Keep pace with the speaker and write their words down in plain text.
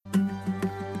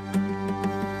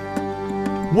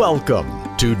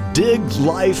Welcome to Dig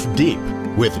Life Deep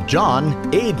with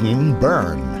John Aidan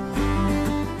Byrne.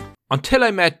 Until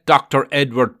I met Dr.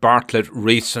 Edward Bartlett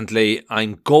recently,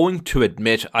 I'm going to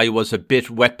admit I was a bit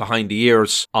wet behind the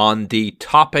ears on the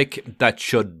topic that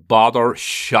should bother,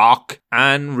 shock,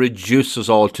 and reduce us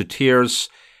all to tears,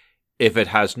 if it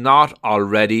has not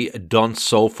already done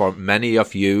so for many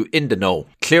of you in the know.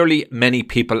 Clearly, many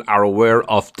people are aware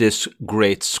of this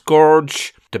great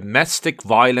scourge, domestic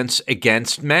violence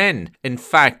against men. In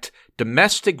fact,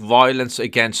 domestic violence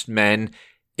against men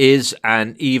is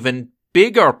an even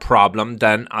bigger problem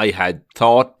than I had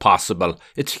thought possible.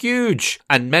 It's huge,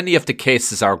 and many of the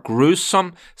cases are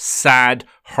gruesome, sad,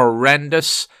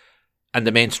 horrendous, and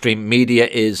the mainstream media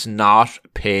is not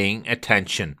paying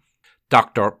attention.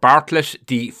 Dr. Bartlett,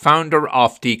 the founder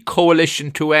of the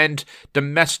Coalition to End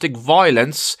Domestic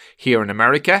Violence here in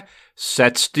America,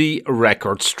 sets the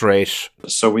record straight.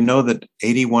 So we know that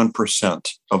 81%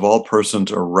 of all persons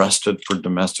arrested for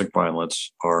domestic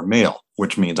violence are male,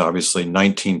 which means obviously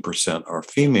 19% are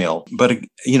female. But,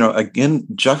 again,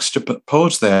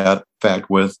 juxtapose that fact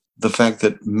with the fact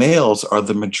that males are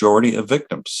the majority of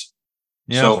victims.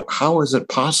 Yeah. So how is it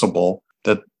possible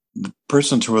that the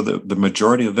persons who are the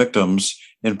majority of victims,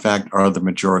 in fact, are the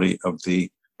majority of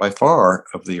by far,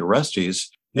 of the arrestees?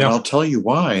 Yeah. And I'll tell you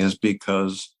why, is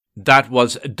because that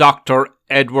was Dr.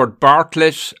 Edward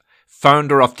Bartlett,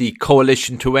 founder of the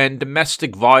Coalition to End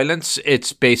Domestic Violence.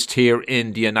 It's based here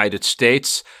in the United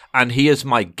States, and he is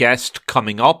my guest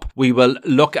coming up. We will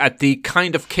look at the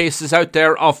kind of cases out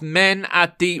there of men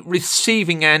at the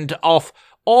receiving end of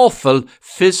awful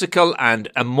physical and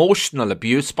emotional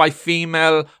abuse by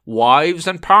female wives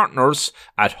and partners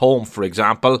at home, for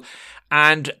example,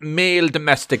 and male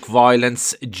domestic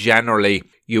violence generally.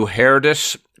 You heard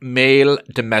it. Male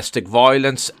domestic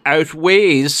violence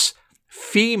outweighs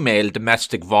female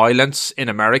domestic violence in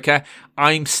America.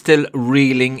 I'm still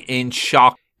reeling in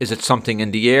shock. Is it something in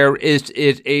the air? Is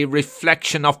it a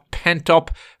reflection of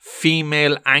pent-up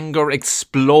female anger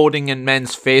exploding in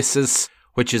men's faces?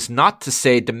 Which is not to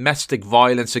say domestic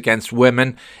violence against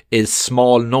women is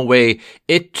small, no way.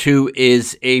 It too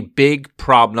is a big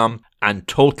problem and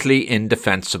totally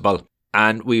indefensible.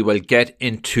 And we will get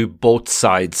into both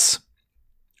sides.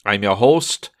 I'm your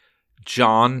host,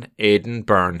 John Aidan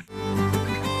Byrne.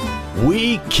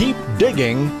 We keep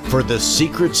digging for the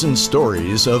secrets and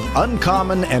stories of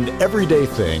uncommon and everyday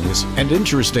things and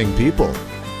interesting people.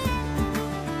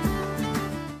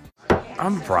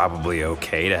 I'm probably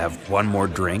okay to have one more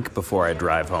drink before I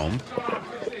drive home.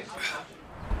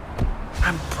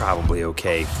 I'm probably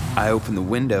okay. I open the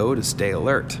window to stay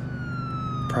alert.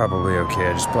 Probably okay.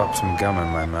 I just popped some gum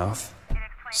in my mouth.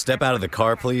 Step out of the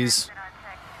car, please.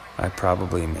 I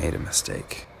probably made a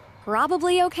mistake.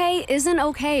 Probably okay isn't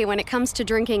okay when it comes to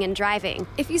drinking and driving.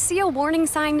 If you see a warning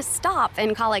sign, stop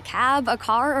and call a cab, a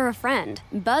car, or a friend.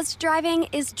 Buzzed driving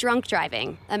is drunk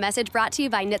driving. A message brought to you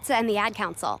by NHTSA and the Ad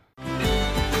Council.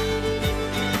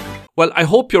 Well, I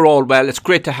hope you're all well. It's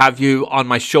great to have you on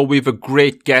my show. We have a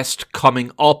great guest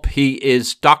coming up. He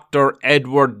is Dr.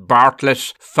 Edward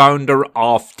Bartlett, founder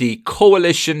of the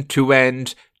Coalition to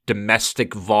End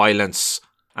Domestic Violence.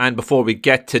 And before we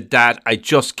get to that, I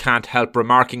just can't help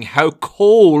remarking how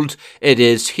cold it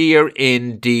is here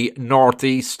in the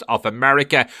northeast of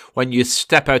America. When you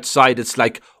step outside, it's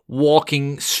like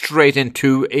walking straight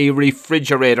into a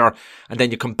refrigerator, and then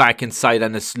you come back inside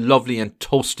and it's lovely and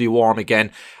toasty warm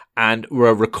again. And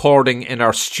we're recording in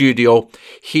our studio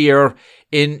here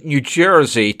in New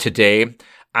Jersey today.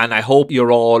 And I hope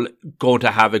you're all going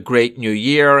to have a great new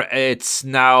year. It's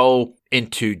now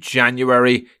into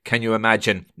January. Can you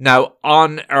imagine? Now,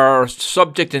 on our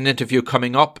subject and interview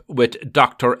coming up with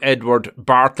Dr. Edward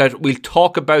Bartlett, we'll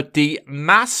talk about the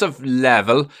massive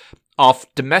level of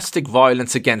domestic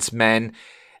violence against men,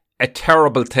 a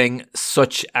terrible thing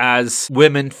such as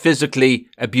women physically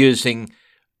abusing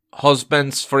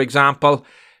husbands, for example.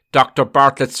 Dr.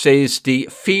 Bartlett says the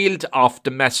field of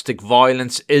domestic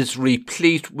violence is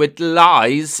replete with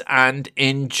lies and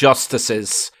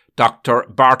injustices. Dr.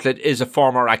 Bartlett is a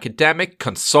former academic,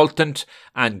 consultant,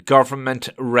 and government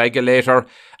regulator,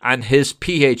 and his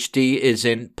PhD is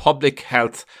in public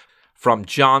health from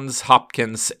Johns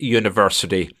Hopkins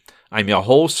University. I'm your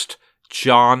host,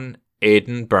 John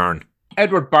Aidan Byrne.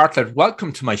 Edward Bartlett,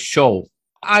 welcome to my show.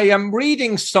 I am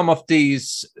reading some of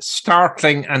these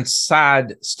startling and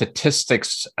sad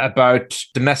statistics about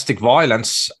domestic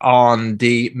violence on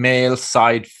the male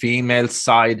side, female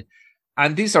side,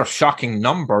 and these are shocking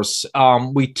numbers.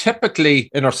 We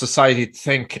typically in our society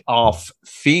think of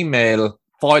female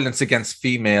violence against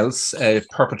females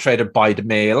perpetrated by the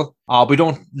male. We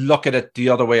don't look at it the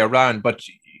other way around, but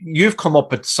you've come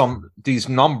up with these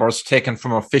numbers taken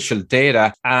from official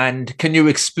data. And can you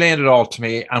explain it all to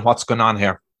me and what's going on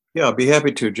here? Yeah, I'd be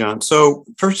happy to, John. So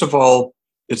first of all,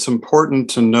 it's important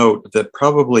to note that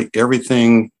probably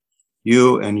everything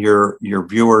you and your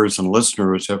viewers and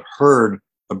listeners have heard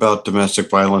about domestic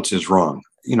violence is wrong.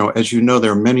 As you know,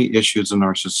 there are many issues in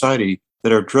our society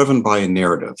that are driven by a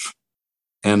narrative.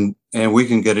 And we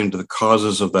can get into the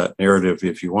causes of that narrative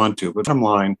if you want to. But bottom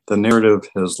line, the narrative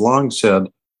has long said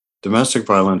domestic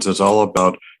violence is all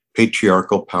about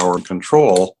patriarchal power and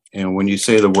control. And when you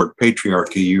say the word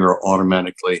patriarchy, you are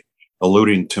automatically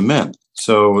alluding to men.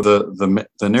 So the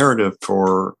narrative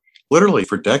for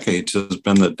decades has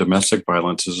been that domestic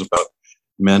violence is about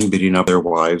men beating up their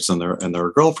wives and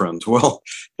their girlfriends. Well,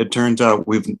 it turns out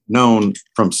we've known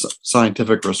from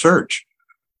scientific research,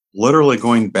 literally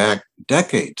going back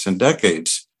decades and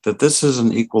decades, that this is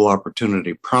an equal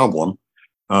opportunity problem.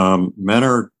 Men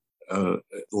are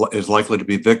is likely to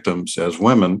be victims as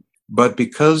women, but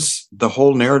because the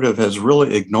whole narrative has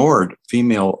really ignored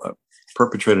female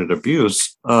perpetrated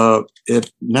abuse,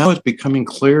 it now is becoming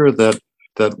clear that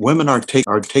women are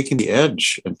taking the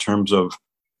edge in terms of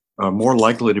more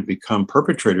likely to become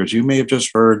perpetrators. You may have just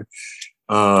heard,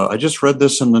 I just read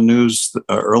this in the news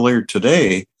earlier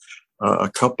today, a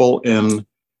couple in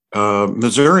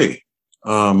Missouri.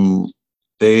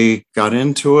 They got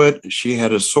into it. She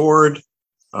had a sword.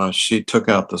 She took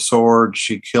out the sword.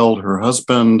 She killed her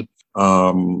husband.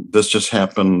 This just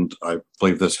happened. I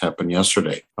believe this happened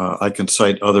yesterday. I can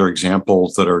cite other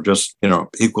examples that are just,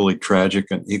 equally tragic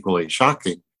and equally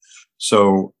shocking.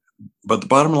 So, but the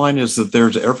bottom line is that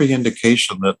there's every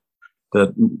indication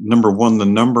that number one, the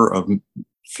number of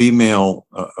female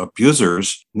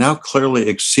abusers now clearly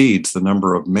exceeds the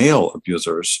number of male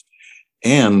abusers.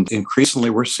 And increasingly,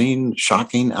 we're seeing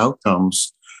shocking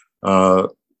outcomes,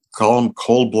 call them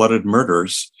cold-blooded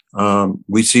murders.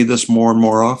 We see this more and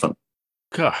more often.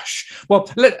 Gosh. Well,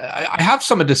 I have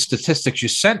some of the statistics you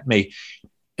sent me,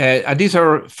 and these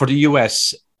are for the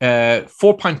US.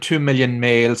 4.2 million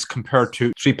males compared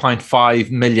to 3.5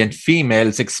 million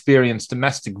females experience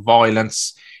domestic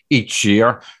violence each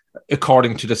year,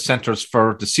 according to the Centers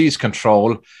for Disease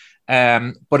Control.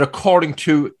 But according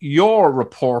to your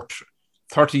report,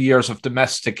 30 years of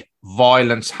domestic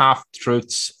violence,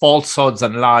 half-truths, falsehoods,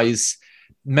 and lies,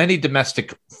 many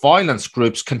domestic violence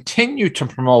groups continue to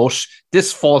promote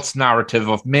this false narrative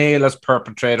of male as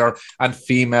perpetrator and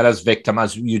female as victim,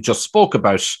 as you just spoke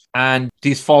about. And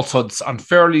these falsehoods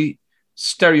unfairly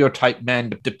stereotype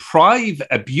men, deprive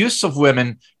abusive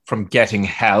women from getting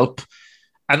help,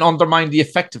 and undermine the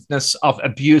effectiveness of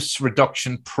abuse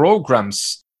reduction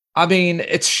programs. I mean,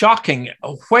 it's shocking.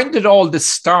 When did all this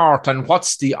start, and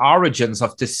what's the origins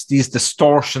of these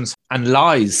distortions and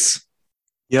lies?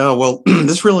 Yeah, well,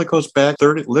 this really goes back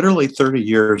literally 30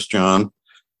 years, John.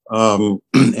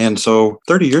 And so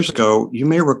 30 years ago, you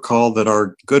may recall that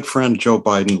our good friend Joe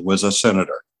Biden was a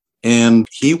senator, and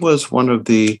he was one of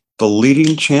the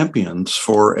leading champions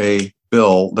for a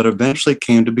bill that eventually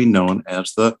came to be known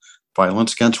as the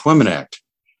Violence Against Women Act.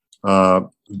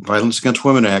 Violence Against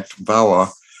Women Act, VAWA,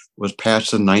 was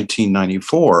passed in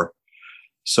 1994.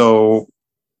 So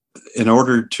in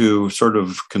order to sort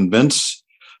of convince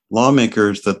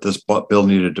lawmakers that this bill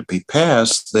needed to be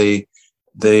passed, it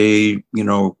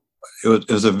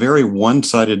was a very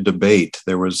one-sided debate.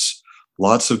 There was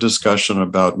lots of discussion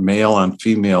about male on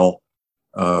female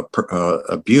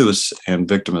abuse and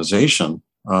victimization.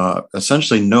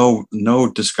 Essentially,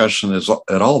 no discussion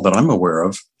at all that I'm aware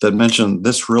of that mentioned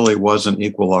this really was an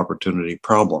equal opportunity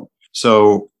problem.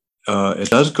 So it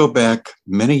does go back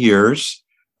many years.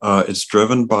 It's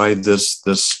driven by this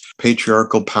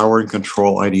patriarchal power and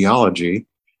control ideology.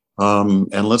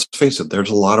 And let's face it,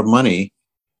 there's a lot of money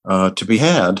to be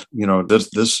had.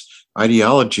 This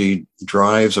ideology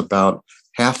drives about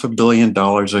 $500 million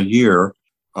a year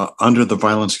under the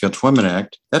Violence Against Women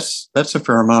Act. That's a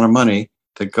fair amount of money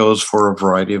that goes for a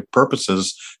variety of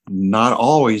purposes, not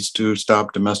always to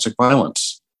stop domestic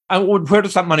violence. And where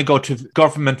does that money go to?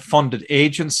 Government-funded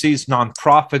agencies,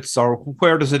 nonprofits, or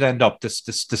where does it end up,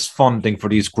 this funding for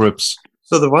these groups?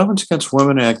 So the Violence Against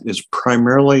Women Act is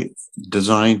primarily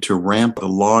designed to ramp the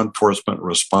law enforcement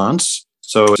response.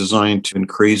 So it's designed to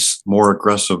increase more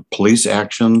aggressive police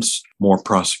actions, more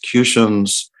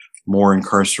prosecutions, more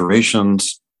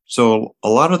incarcerations. So a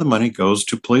lot of the money goes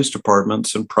to police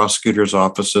departments and prosecutors'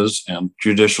 offices and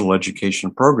judicial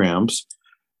education programs.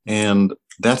 And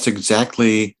that's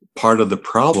exactly part of the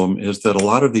problem, is that a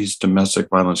lot of these domestic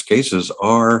violence cases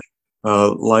are a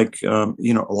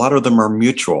lot of them are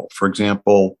mutual. For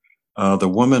example, the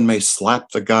woman may slap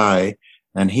the guy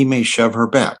and he may shove her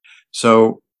back.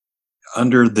 So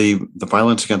under the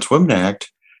Violence Against Women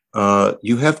Act,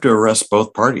 you have to arrest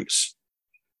both parties.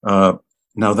 Now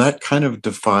that kind of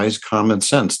defies common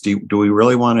sense. Do we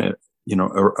really want to,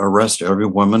 arrest every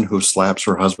woman who slaps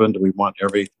her husband? Do we want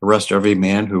arrest every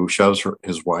man who shoves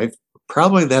his wife?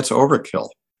 Probably that's overkill.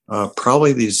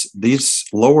 Probably these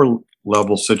lower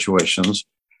level situations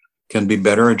can be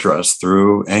better addressed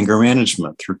through anger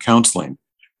management, through counseling,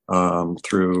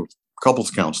 through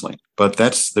couples counseling. But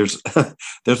there's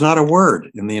not a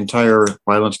word in the entire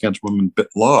Violence Against Women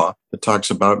law that talks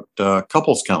about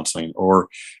couples counseling or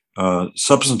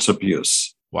substance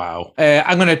abuse. Wow.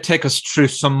 I'm going to take us through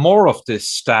some more of these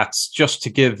stats just to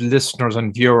give listeners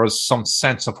and viewers some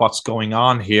sense of what's going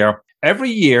on here.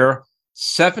 Every year,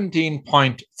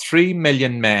 17.3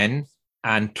 million men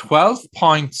and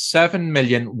 12.7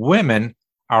 million women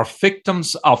are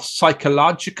victims of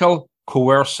psychological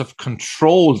coercive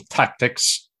control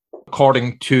tactics,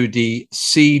 according to the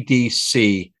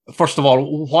CDC. First of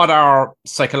all, what are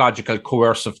psychological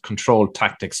coercive control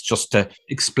tactics, just to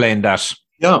explain that?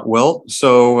 Yeah, well,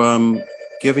 so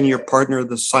giving your partner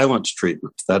the silence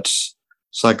treatment, that's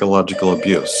psychological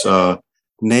abuse.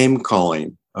 Name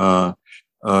calling,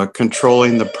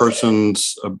 controlling the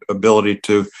person's ability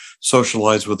to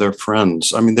socialize with their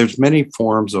friends. I mean, there's many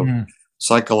forms of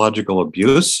psychological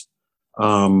abuse.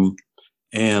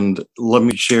 And let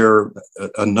me share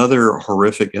another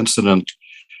horrific incident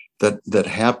that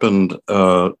happened.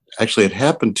 Actually, it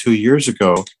happened 2 years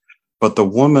ago, but the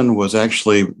woman was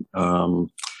actually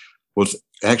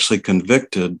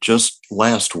convicted just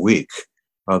last week.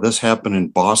 This happened in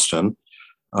Boston.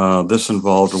 This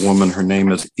involved a woman. Her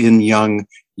name is In-Young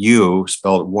Yu,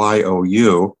 spelled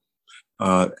Y-O-U,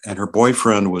 and her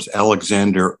boyfriend was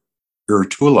Alexander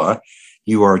Urtula,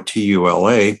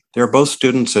 U-R-T-U-L-A. They're both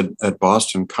students at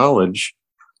Boston College,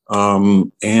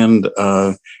 and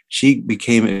she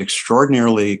became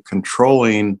extraordinarily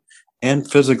controlling and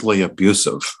physically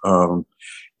abusive.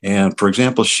 And for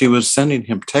example, she was sending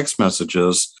him text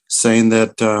messages saying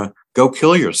that, go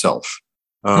kill yourself.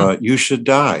 You should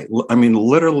die. I mean,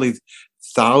 literally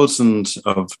thousands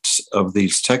of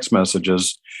these text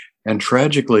messages. And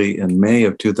tragically, in May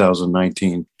of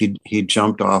 2019, he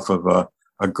jumped off of a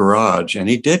garage and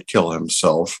he did kill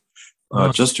himself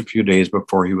just a few days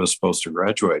before he was supposed to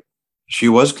graduate. She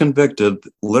was convicted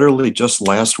literally just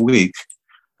last week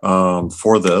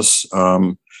for this.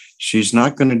 She's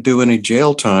not going to do any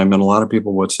jail time. And a lot of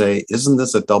people would say, isn't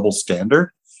this a double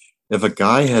standard? If a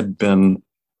guy had been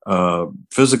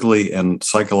physically and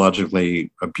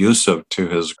psychologically abusive to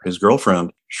his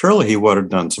girlfriend, surely he would have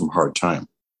done some hard time.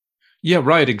 Yeah,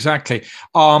 right, exactly.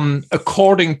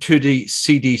 According to the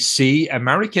CDC,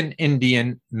 American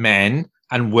Indian men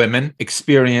and women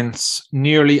experience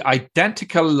nearly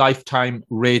identical lifetime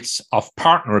rates of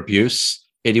partner abuse,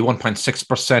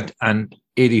 81.6% and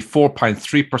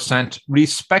 84.3%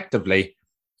 respectively.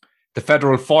 The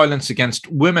Federal Violence Against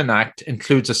Women Act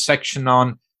includes a section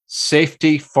on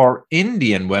safety for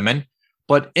Indian women,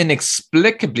 but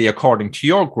inexplicably, according to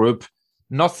your group,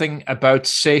 nothing about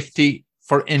safety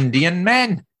for Indian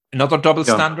men. Another double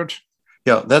standard.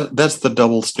 Yeah, that's the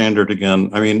double standard again.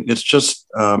 I mean, it's just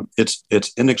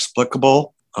it's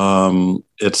inexplicable.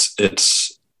 It's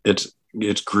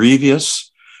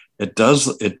grievous. It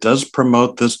does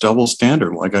promote this double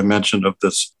standard, like I mentioned, of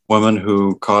this woman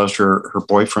who caused her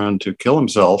boyfriend to kill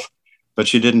himself, but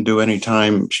she didn't do any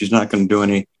time. She's not going to do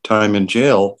any time in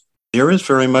jail. There is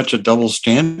very much a double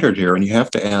standard here, and you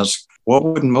have to ask, what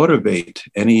would motivate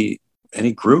any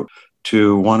group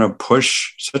to want to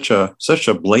push such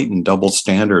a blatant double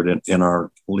standard in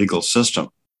our legal system?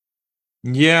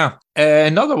 Yeah.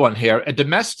 Another one here, a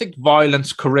domestic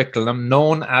violence curriculum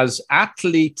known as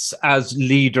Athletes as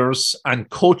Leaders and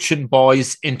Coaching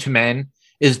Boys into Men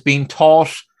is being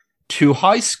taught to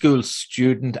high school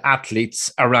student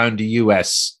athletes around the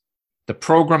US. The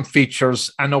program features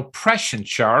an oppression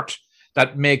chart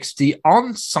that makes the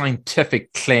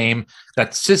unscientific claim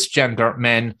that cisgender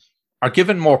men are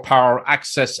given more power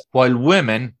access while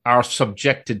women are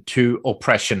subjected to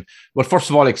oppression. Well, first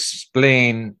of all,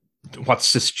 explain what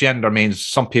cisgender means.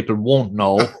 Some people won't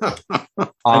know.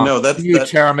 I know that's a new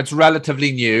term. It's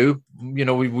relatively new. You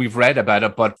know, we've read about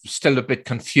it, but still a bit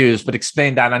confused. But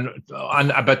explain that and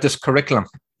about this curriculum.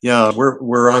 Yeah,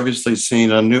 we're obviously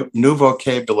seeing a new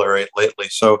vocabulary lately.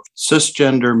 So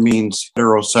cisgender means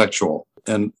heterosexual,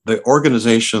 and the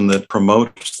organization that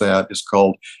promotes that is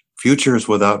called Futures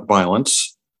Without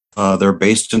Violence. They're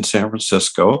based in San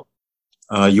Francisco.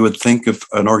 You would think if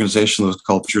an organization was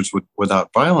called Futures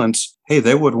Without Violence, hey,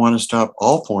 they would want to stop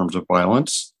all forms of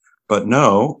violence. But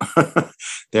no,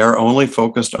 they are only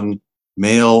focused on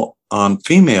male on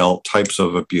female types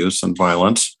of abuse and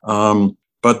violence.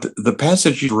 But the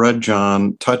passage you read,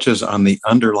 John, touches on the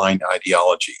underlying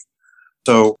ideology.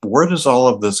 So where does all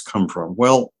of this come from?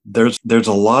 Well, there's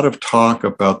a lot of talk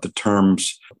about the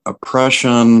terms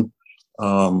oppression,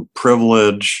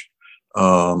 privilege,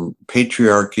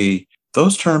 patriarchy.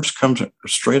 Those terms come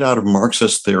straight out of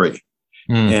Marxist theory.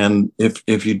 And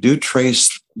if you do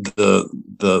trace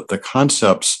the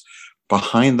concepts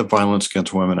behind the Violence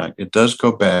Against Women Act, it does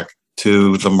go back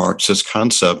to the Marxist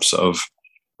concepts of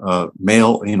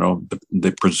male,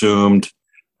 the presumed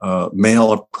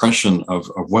male oppression of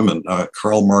women.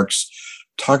 Karl Marx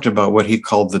talked about what he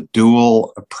called the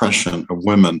dual oppression of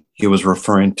women. He was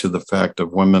referring to the fact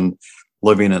of women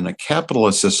living in a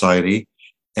capitalist society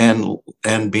and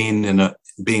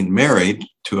being married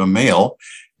to a male.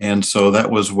 And so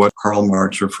that was what Karl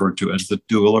Marx referred to as the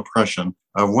dual oppression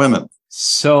of women.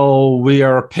 So we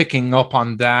are picking up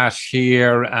on that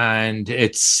here, and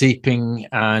it's seeping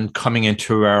and coming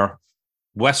into our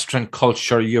Western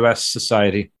culture, US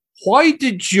society. Why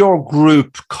did your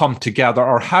group come together,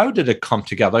 or how did it come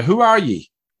together? Who are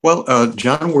ye? Well,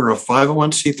 John, we're a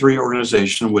 501c3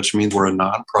 organization, which means we're a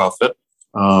nonprofit.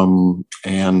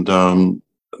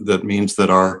 That means that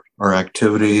our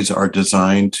activities are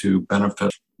designed to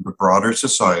benefit the broader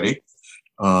society.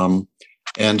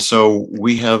 And so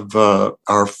we have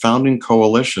our founding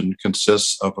coalition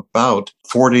consists of about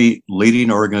 40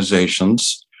 leading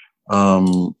organizations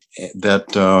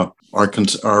that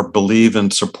are believe in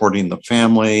supporting the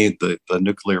family, the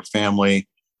nuclear family,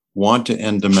 want to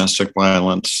end domestic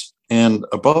violence, and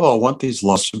above all, want these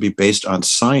laws to be based on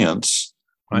science,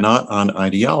 right, not on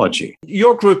ideology.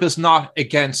 Your group is not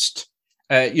against.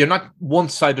 You're not one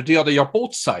side or the other. You're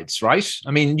both sides, right?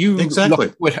 I mean, you exactly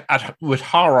look with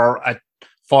horror at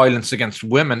violence against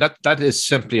women. That is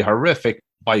simply horrific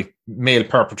by male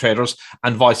perpetrators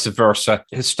and vice versa.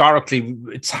 Historically,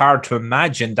 it's hard to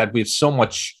imagine that we have so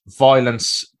much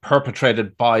violence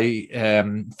perpetrated by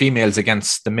females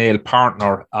against the male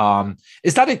partner.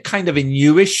 Is that a kind of a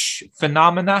newish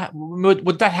phenomena?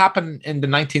 Would that happen in the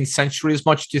 19th century as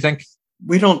much, do you think?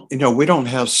 We don't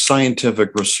have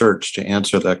scientific research to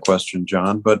answer that question,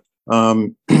 John, but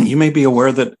you may be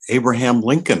aware that Abraham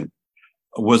Lincoln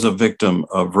was a victim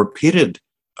of repeated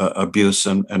abuse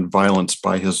and violence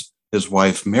by his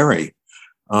wife, Mary.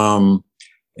 There are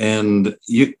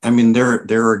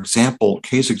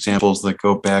case examples that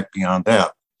go back beyond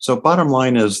that. So bottom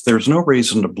line is there's no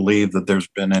reason to believe that there's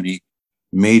been any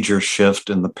major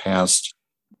shift in the past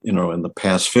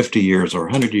 50 years or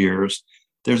 100 years.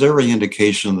 There's every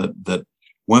indication that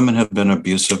women have been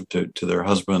abusive to their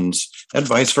husbands and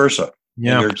vice versa.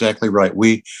 Yeah. And you're exactly right.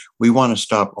 We want to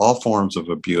stop all forms of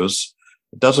abuse.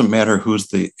 It doesn't matter who is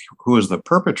the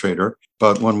perpetrator,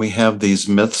 but when we have these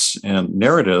myths and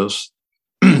narratives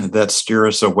that steer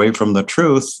us away from the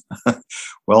truth,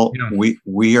 well, yeah,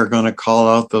 we are going to call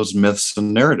out those myths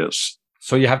and narratives.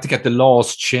 So you have to get the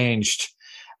laws changed.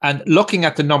 And looking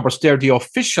at the numbers there, the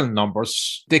official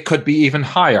numbers, they could be even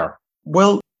higher.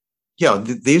 Well, yeah,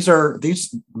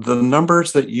 the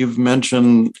numbers that you've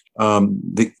mentioned,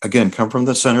 again, come from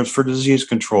the Centers for Disease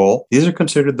Control. These are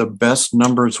considered the best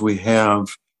numbers we have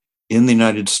in the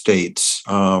United States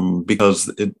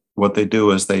because what they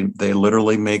do is they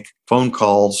literally make phone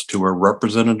calls to a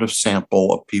representative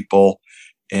sample of people,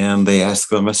 and they ask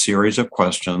them a series of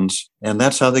questions, and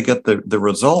that's how they get the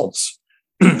results.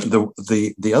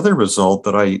 The other result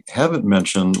that I haven't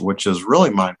mentioned, which is really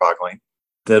mind-boggling,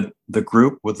 that the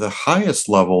group with the highest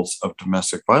levels of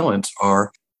domestic violence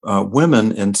are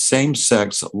women in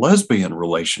same-sex lesbian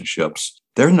relationships.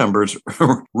 Their numbers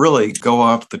really go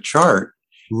off the chart.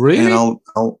 Really? And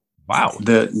wow.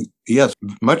 Yes,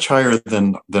 much higher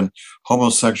than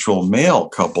homosexual male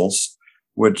couples,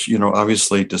 which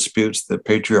obviously disputes the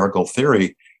patriarchal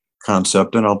theory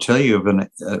concept. And I'll tell you of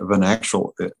an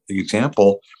actual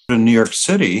example in New York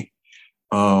City.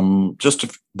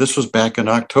 This was back in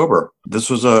October. This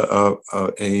was a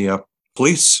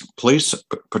police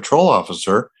patrol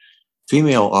officer,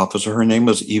 female officer. Her name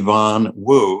was Yvonne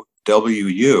Wu,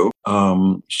 W-U.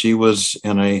 She was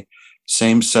in a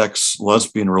same-sex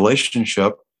lesbian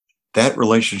relationship. That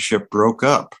relationship broke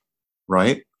up,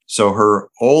 right? So her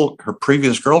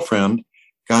previous girlfriend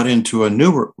got into a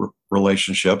new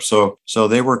relationship. So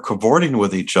they were cavorting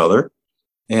with each other.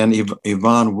 And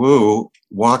Yvonne Wu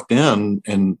walked in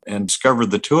and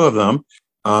discovered the two of them.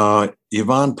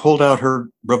 Yvonne pulled out her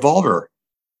revolver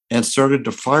and started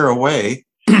to fire away,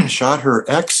 shot her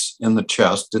ex in the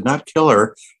chest, did not kill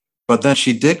her, but then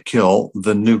she did kill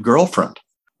the new girlfriend.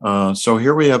 So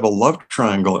here we have a love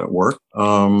triangle at work.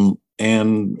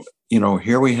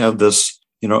 Here we have this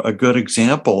a good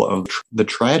example of the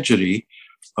tragedy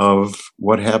of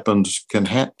what happens can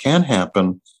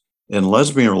happen in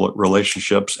lesbian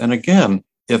relationships. And again,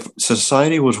 if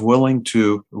society was willing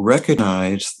to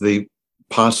recognize the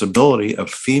possibility of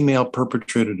female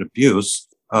perpetrated abuse,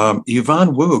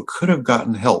 Yvonne Wu could have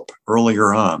gotten help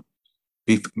earlier on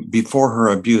before her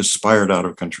abuse spiraled out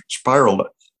of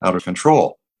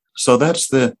control. So that's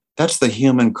the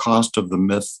human cost of the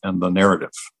myth and the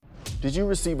narrative. Did you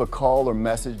receive a call or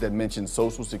message that mentioned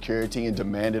Social Security and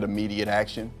demanded immediate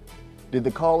action? Did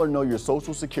the caller know your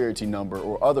Social Security number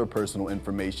or other personal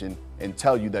information and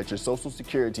tell you that your Social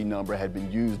Security number had been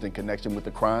used in connection with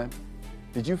the crime?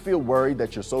 Did you feel worried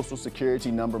that your Social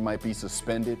Security number might be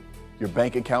suspended, your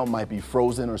bank account might be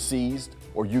frozen or seized,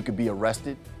 or you could be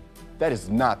arrested? That is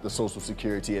not the Social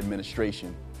Security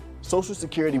Administration. Social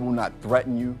Security will not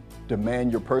threaten you,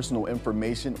 demand your personal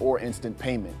information or instant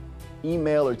payment,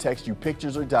 email or text you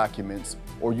pictures or documents,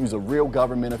 or use a real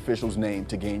government official's name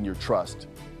to gain your trust.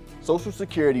 Social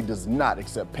Security does not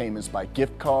accept payments by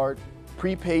gift card,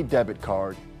 prepaid debit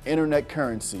card, internet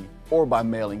currency, or by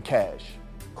mailing cash.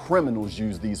 Criminals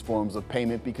use these forms of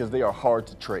payment because they are hard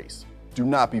to trace. Do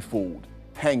not be fooled.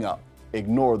 Hang up.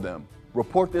 Ignore them.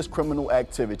 Report this criminal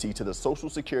activity to the Social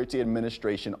Security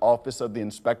Administration Office of the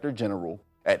Inspector General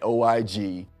at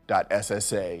oig.ssa.gov.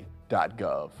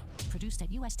 Produced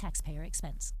at U.S. taxpayer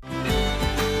expense.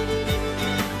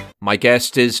 My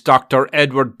guest is Dr.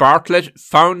 Edward Bartlett,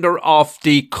 founder of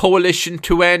the Coalition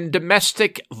to End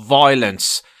Domestic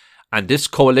Violence. And this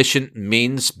coalition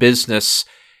means business.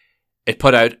 It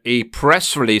put out a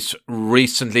press release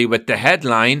recently with the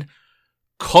headline,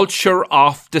 Culture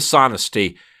of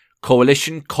Dishonesty.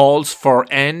 Coalition calls for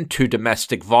end to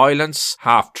domestic violence,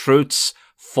 half-truths,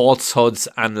 falsehoods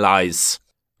and lies.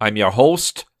 I'm your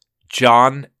host,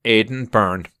 John Aidan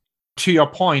Byrne. To your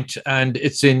point, and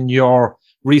it's in your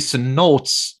recent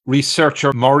notes,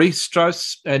 researcher Murray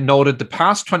Strauss noted the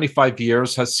past 25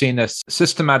 years has seen a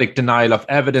systematic denial of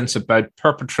evidence about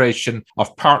perpetration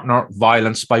of partner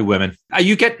violence by women. Are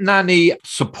you getting any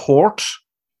support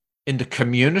in the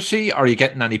community? Are you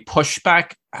getting any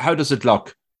pushback? How does it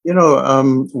look?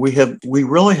 We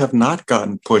really have not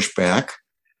gotten pushback.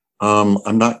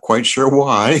 I'm not quite sure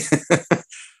why.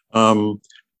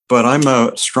 But I'm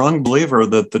a strong believer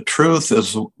that the truth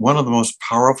is one of the most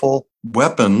powerful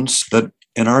weapons that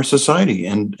in our society,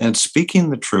 and speaking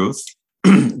the truth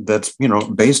that's,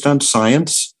 based on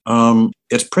science,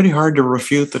 it's pretty hard to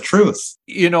refute the truth.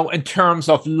 In terms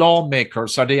of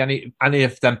lawmakers, are there any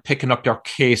of them picking up your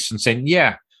case and saying,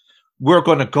 yeah, we're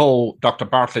going to go, Dr.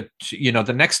 Bartlett,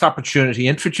 the next opportunity,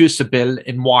 introduce a bill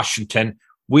in Washington.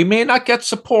 We may not get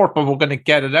support, but we're going to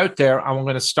get it out there and we're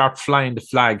going to start flying the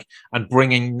flag and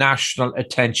bringing national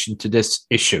attention to this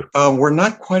issue. We're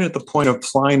not quite at the point of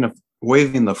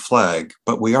waving the flag,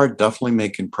 but we are definitely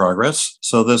making progress.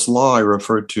 So this law I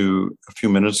referred to a few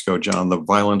minutes ago, John, the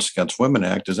Violence Against Women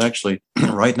Act, is actually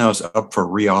right now is up for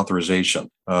reauthorization,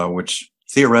 which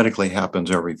theoretically happens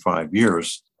every 5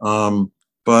 years.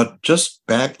 But this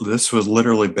was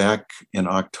literally back in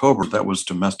October. That was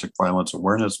Domestic Violence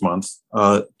Awareness Month.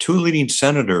 Two leading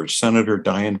senators, Senator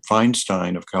Dianne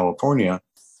Feinstein of California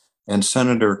and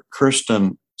Senator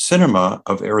Kyrsten Sinema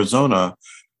of Arizona,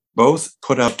 both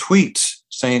put out tweets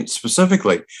saying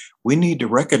specifically, we need to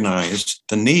recognize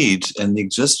the needs and the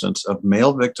existence of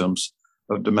male victims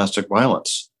of domestic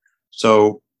violence.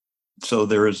 So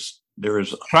there is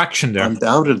traction there.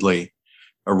 Undoubtedly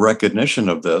a recognition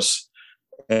of this.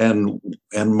 And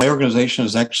my organization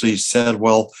has actually said,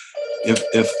 well,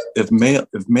 if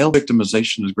male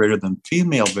victimization is greater than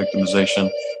female victimization,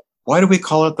 why do we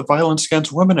call it the Violence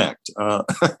Against Women Act?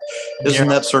 Isn't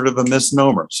that sort of a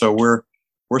misnomer? So we're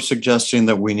suggesting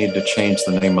that we need to change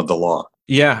the name of the law.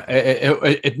 Yeah,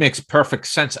 it makes perfect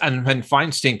sense. And when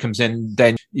Feinstein comes in,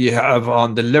 then you have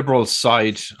on the liberal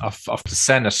side of the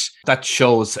Senate, that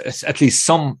shows at least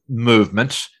some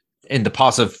movement in the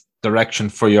positive direction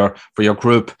for your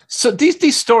group. So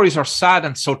these stories are sad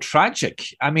and so tragic.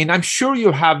 I mean, I'm sure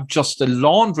you have just a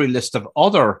laundry list of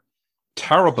other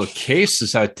terrible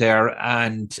cases out there,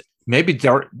 and maybe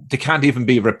they can't even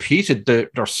be repeated.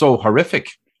 They're so horrific.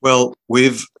 Well,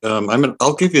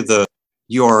 I'll give you the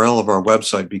URL of our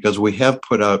website because we have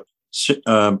put out 2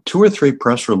 or 3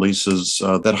 press releases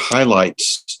that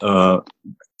highlights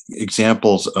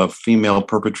examples of female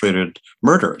perpetrated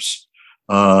murders,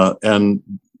 and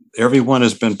every one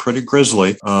has been pretty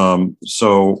grisly.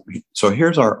 So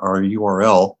here's our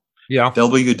URL. Yeah.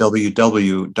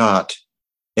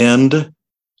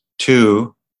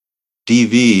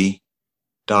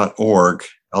 www.end2dv.org.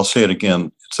 I'll say it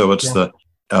again. So it's the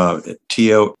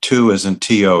TO2 is in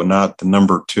TO, not the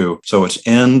number 2. So it's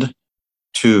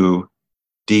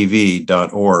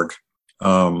end2dv.org.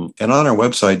 And on our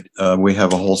website, we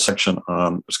have a whole section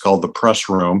on, it's called the press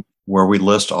room, where we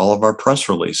list all of our press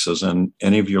releases. And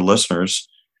any of your listeners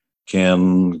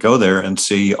can go there and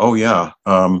see, oh yeah,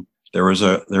 there was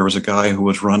a guy who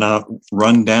was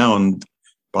run down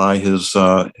by his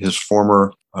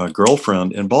former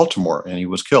girlfriend in Baltimore, and he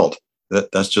was killed.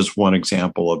 That's just one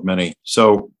example of many.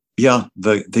 So yeah,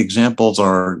 the examples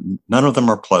are, none of them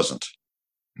are pleasant.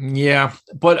 Yeah,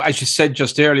 but as you said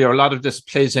just earlier, a lot of this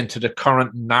plays into the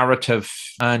current narrative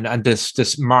and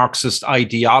this Marxist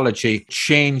ideology,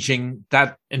 changing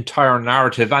that entire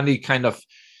narrative. Any kind of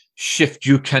shift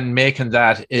you can make in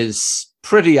that is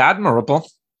pretty admirable,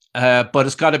 but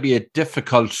it's got to be a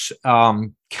difficult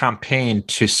campaign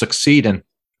to succeed in.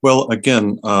 Well,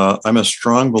 again, I'm a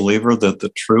strong believer that the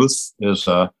truth is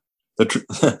the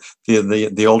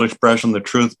old expression, the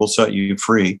truth will set you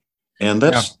free. And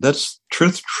that's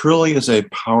truth truly is a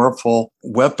powerful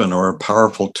weapon or a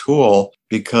powerful tool,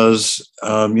 because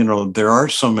there are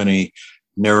so many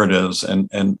narratives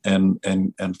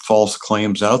and false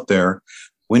claims out there.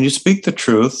 When you speak the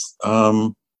truth,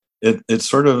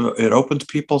 it opens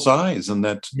people's eyes, and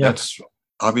that's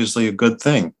obviously a good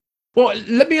thing. Well,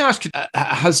 let me ask you: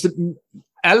 has the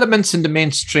elements in the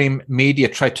mainstream media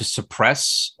tried to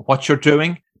suppress what you're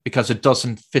doing because it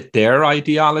doesn't fit their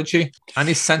ideology?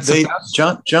 Any sense of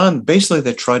that? John, basically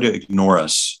they try to ignore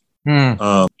us.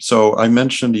 So I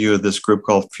mentioned to you this group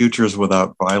called Futures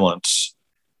Without Violence,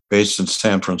 based in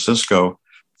San Francisco.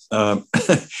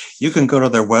 You can go to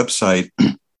their website.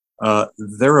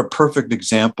 They're a perfect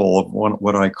example of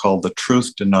what I call the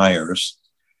truth deniers.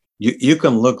 You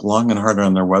can look long and hard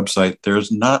on their website.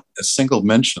 There's not a single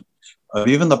mention of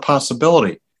even the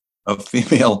possibility of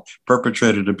female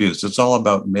perpetrated abuse. It's all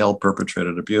about male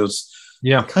perpetrated abuse.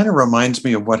 Yeah, it kind of reminds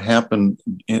me of what happened,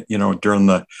 during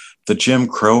the Jim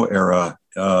Crow era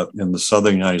in the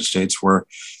southern United States, where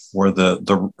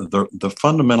the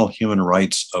fundamental human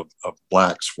rights of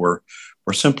blacks were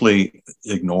simply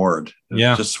ignored.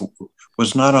 Yeah, it just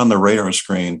was not on the radar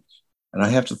screen. And I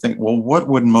have to think, well, what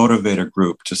would motivate a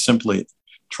group to simply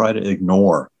try to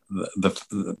ignore the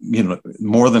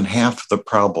more than half the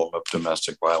problem of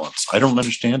domestic violence? I don't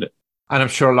understand it. And I'm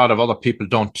sure a lot of other people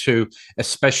don't too,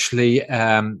 especially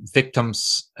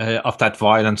victims of that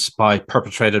violence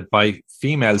perpetrated by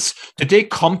females. Did they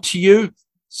come to you,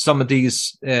 some of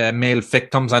these male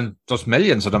victims, and there's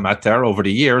millions of them out there over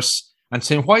the years, and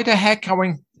saying, why the heck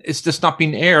is this not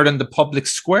being aired in the public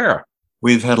square?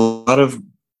 We've had a lot of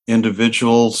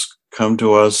individuals come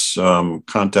to us,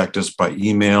 contact us by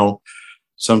email.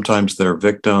 Sometimes they're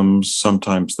victims.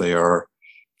 Sometimes they are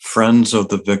friends of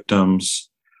the victims.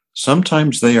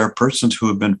 Sometimes they are persons who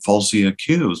have been falsely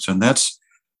accused. And that's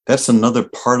another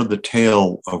part of the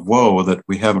tale of woe that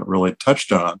we haven't really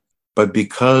touched on. But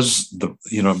because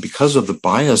of the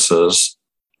biases,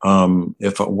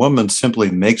 if a woman simply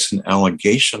makes an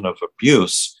allegation of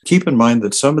abuse, keep in mind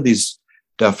that some of these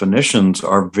definitions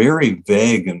are very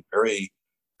vague and very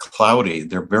cloudy.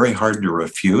 They're very hard to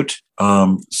refute.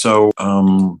 I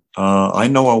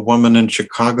know a woman in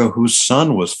Chicago whose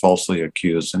son was falsely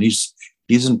accused, and he's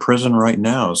in prison right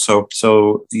now. So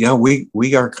yeah,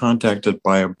 we are contacted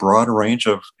by a broad range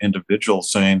of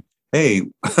individuals saying, hey,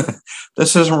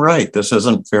 this isn't right. This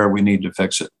isn't fair. We need to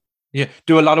fix it. Yeah.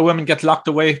 Do a lot of women get locked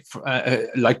away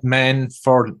like men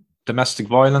for domestic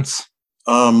violence?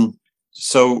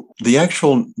 So the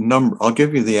actual number, I'll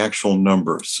give you the actual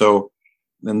number. So,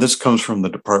 and this comes from the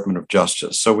Department of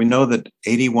Justice. So we know that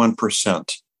 81%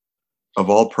 of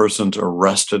all persons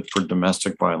arrested for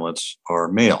domestic violence are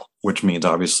male, which means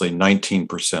obviously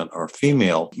 19% are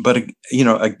female. But,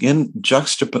 again,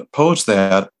 juxtapose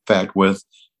that fact with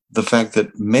the fact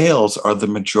that males are the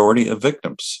majority of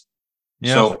victims.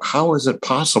 Yeah. So how is it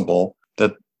possible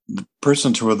that the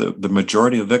persons who are the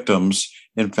majority of victims,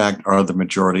 in fact, are the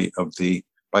majority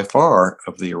by far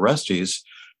of the arrestees?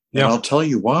 Yeah. And I'll tell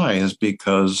you why, is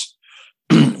because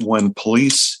when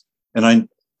police, and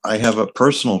I have a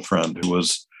personal friend who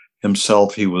was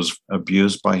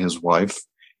abused by his wife.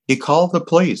 He called the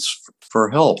police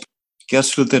for help.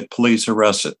 Guess who the police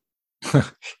arrested?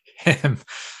 Him.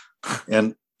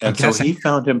 And so he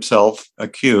found himself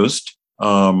accused.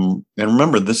 And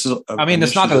remember, this is.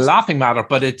 It's not a laughing matter,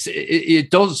 but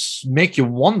it does make you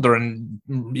wonder and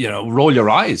roll your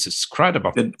eyes. It's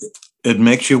credible. It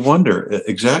makes you wonder,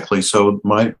 exactly. So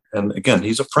and again,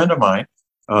 he's a friend of mine,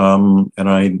 and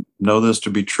I know this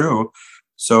to be true.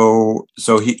 So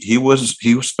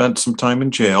he spent some time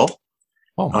in jail.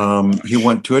 Oh. He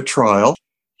went to a trial.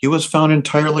 he was found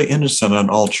entirely innocent on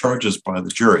all charges by the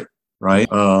jury, right?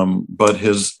 But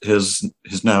his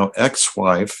now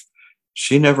ex-wife,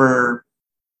 she never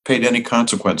paid any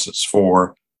consequences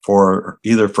for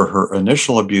either for her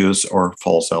initial abuse or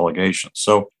false allegations.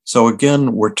 So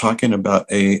again, we're talking about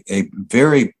a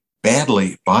very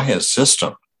badly biased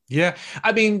system. Yeah,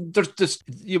 I mean,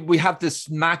 we have this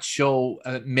macho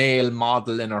male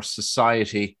model in our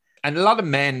society, and a lot of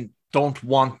men don't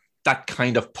want that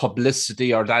kind of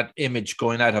publicity or that image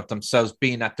going out of themselves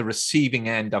being at the receiving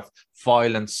end of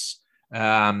violence,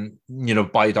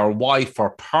 by their wife or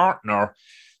partner.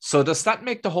 So does that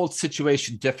make the whole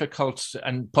situation difficult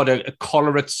and put a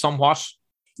color it somewhat?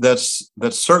 That's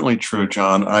certainly true,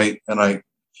 John. I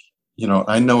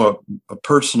know a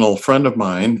personal friend of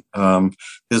mine.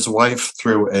 His wife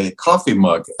threw a coffee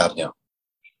mug at him.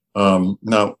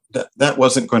 Now that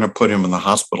wasn't going to put him in the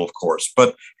hospital, of course.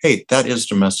 But hey, that is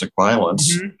domestic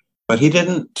violence. Mm-hmm. But he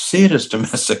didn't see it as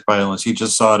domestic violence. He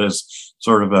just saw it as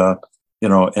sort of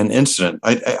an incident.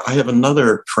 I have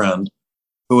another friend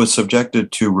who was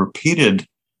subjected to repeated,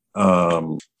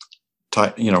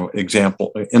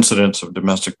 incidents of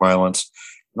domestic violence.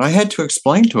 And I had to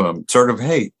explain to him sort of,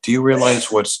 hey, do you realize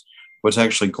what's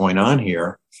actually going on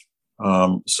here?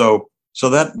 So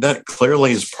that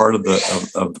clearly is part of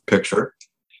the picture.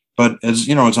 But as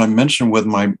I mentioned with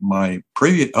my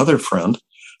previous other friend,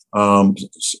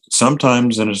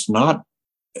 sometimes, and it's not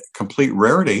a complete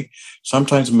rarity,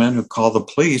 sometimes men who call the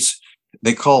police,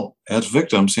 they call as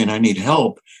victims saying, I need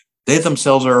help. They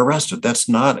themselves are arrested. That's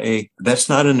not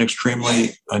an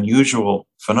extremely unusual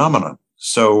phenomenon.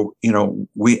 So,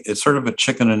 it's sort of a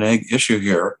chicken and egg issue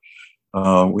here.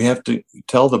 We have to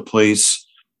tell the police,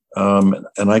 and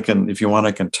if you want,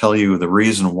 I can tell you the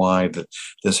reason why that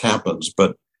this happens,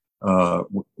 but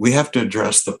we have to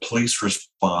address the police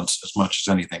response as much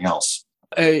as anything else.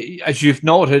 As you've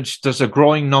noted, there's a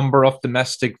growing number of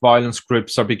domestic violence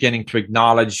groups are beginning to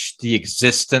acknowledge the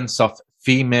existence of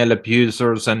female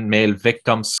abusers and male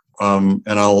victims. And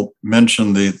I'll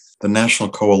mention the National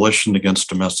Coalition Against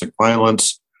Domestic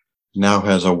Violence now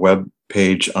has a web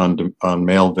page on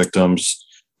male victims.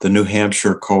 The New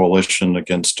Hampshire Coalition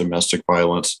Against Domestic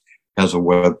Violence has a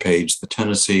web page. The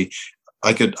Tennessee,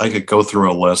 I could go through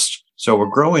a list. So a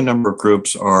growing number of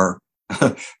groups are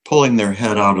pulling their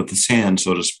head out of the sand,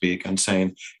 so to speak, and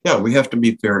saying, yeah, we have to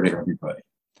be fair to everybody.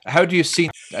 How do you see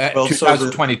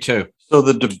 2022? So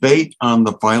the debate on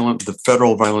the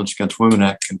Federal Violence Against Women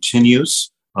Act continues.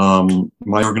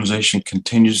 My organization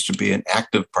continues to be an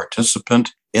active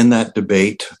participant in that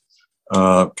debate,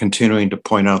 continuing to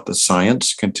point out the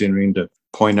science, continuing to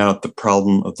point out the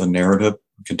problem of the narrative,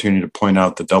 continuing to point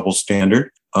out the double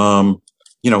standard.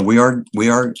 We are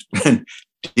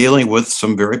dealing with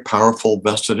some very powerful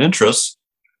vested interests,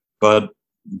 but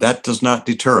that does not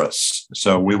deter us.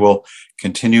 So we will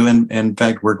continue. And in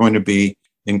fact, we're going to be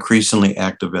increasingly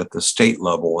active at the state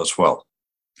level as well.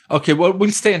 Okay, well,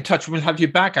 we'll stay in touch. We'll have you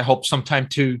back, I hope, sometime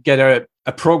to get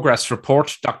a progress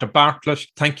report. Dr. Bartlett,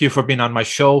 thank you for being on my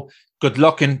show. Good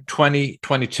luck in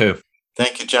 2022.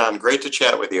 Thank you, John. Great to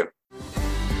chat with you.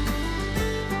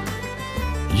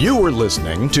 You were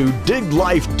listening to Dig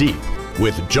Life Deep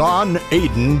with John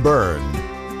Aidan Byrne.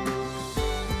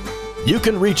 You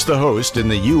can reach the host in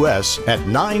the U.S. at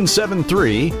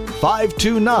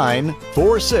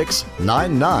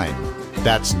 973-529-4699.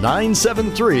 That's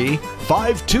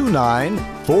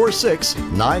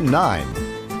 973-529-4699.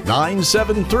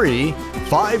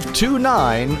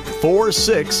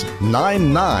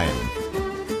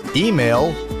 973-529-4699.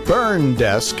 Email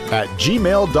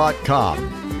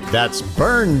byrnedesk@gmail.com. That's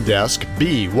byrnedesk,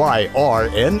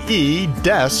 B-Y-R-N-E,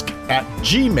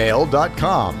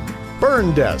 desk@gmail.com.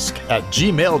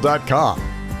 byrnedesk@gmail.com.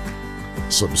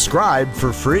 Subscribe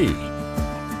for free.